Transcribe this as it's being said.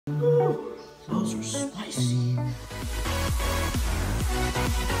Ooh, those are spicy.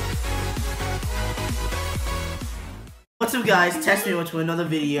 What's up guys, Test me to another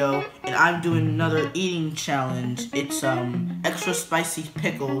video, and I'm doing another eating challenge. It's extra spicy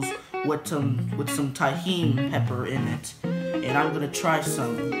pickles with some Tajin pepper in it, and I'm gonna try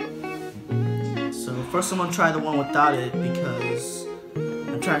some. So first I'm gonna try the one without it because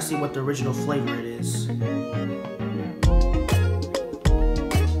I'm trying to see what the original flavor it is.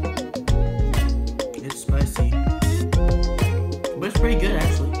 It's spicy, but it's pretty good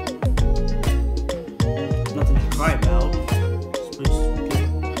actually. Nothing to cry about. It's pretty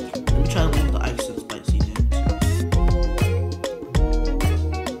good. Let me try the one with the ice and spicy in it.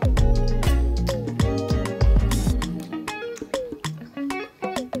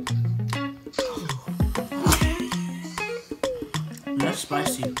 That's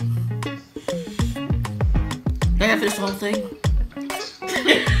spicy. Did I finish the whole thing?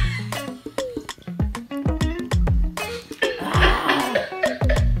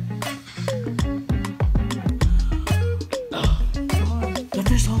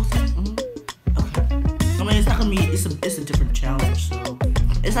 Finish the whole thing? Okay. I mean, it's not gonna be. It's a different challenge, so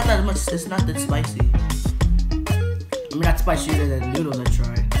it's not that much. It's not that spicy. I mean, not spicier than the noodles I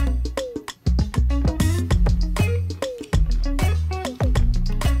tried.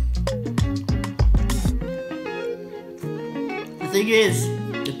 The thing is,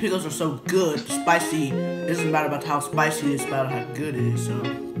 the pickles are so good. The spicy it doesn't matter about how spicy it is, about how good it is. So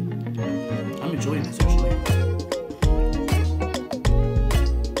I'm enjoying this actually.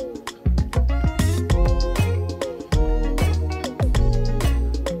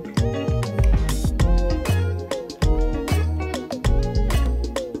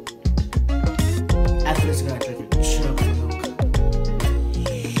 After this, I gotta drink a chug of milk.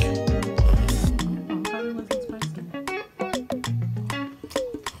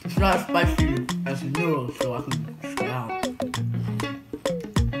 It's not as spicy as the noodles, so I can spit out.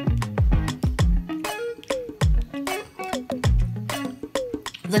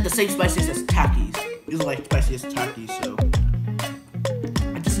 It's like the same spiciness as Takis. These are like spicy as Takis, so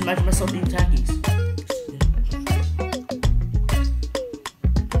I just imagine myself eating Takis.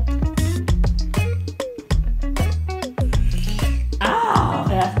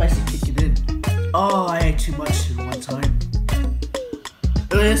 That spicy kicking in. Oh, I ate too much at one time.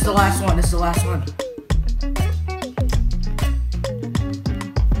 This is the last one. This is the last one.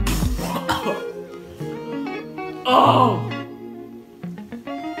 Oh!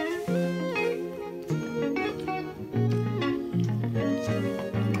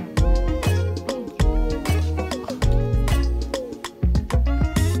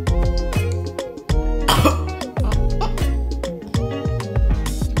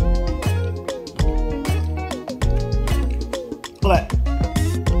 But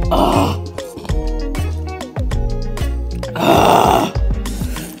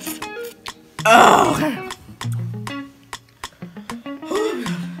okay.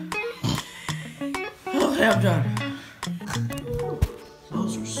 Okay, I'm done.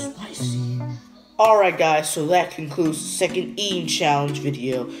 Those are spicy. Alright guys, so that concludes the second eating challenge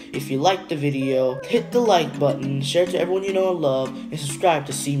video. If you liked the video, hit the like button, share it to everyone you know and love, and subscribe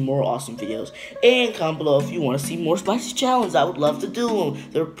to see more awesome videos. And comment below if you want to see more spicy challenges. I would love to do them.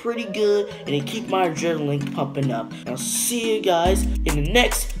 They're pretty good, and they keep my adrenaline pumping up. And I'll see you guys in the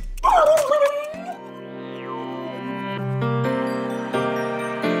next